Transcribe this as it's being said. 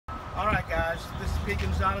guys, this is Pete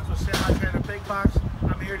Gonzalez with Semi-Trailer Big Box.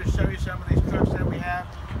 I'm here to show you some of these trucks that we have.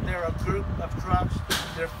 They're a group of trucks.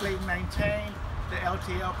 They're fleet maintained. The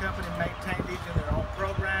LTL company maintained these in their own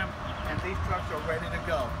program, and these trucks are ready to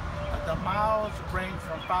go. The miles range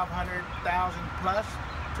from 500,000 plus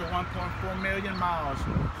to 1.4 million miles.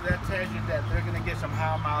 So that tells you that they're going to get some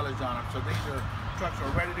high mileage on them. So these trucks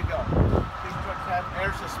are ready to go. These trucks have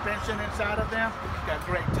air suspension inside of them. Got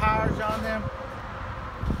great tires on them.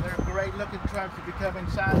 They're great looking trucks. If you come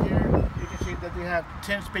inside here, you can see that they have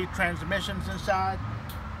 10-speed transmissions inside.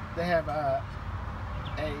 They have a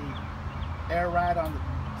air ride on the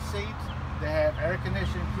seats. They have air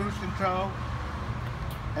conditioning, cruise control.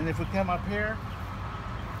 And if we come up here,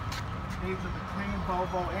 these are the clean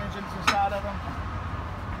Volvo engines inside of them.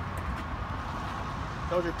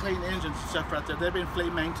 Those are clean engines and stuff right there. They've been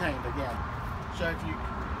fleet maintained again. So if you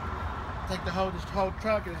take this whole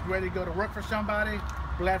truck and it's ready to go to work for somebody,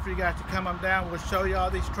 glad for you guys to come on down. We'll show you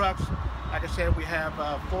all these trucks. Like I said, we have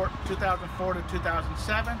 2004 to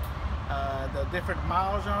 2007, the different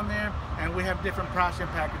miles on there, and we have different pricing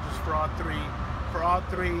packages for all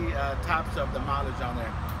three types of the mileage on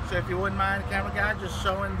there. So if you wouldn't mind, camera guy, just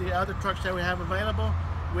showing the other trucks that we have available.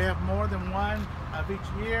 We have more than one of each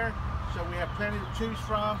year, so we have plenty to choose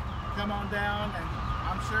from. Come on down, and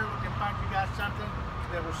I'm sure we can find you guys something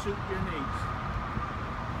that will suit your needs.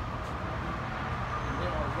 And they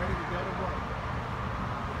are ready to go to work.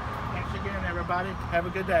 Thanks again, everybody. Have a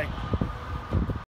good day.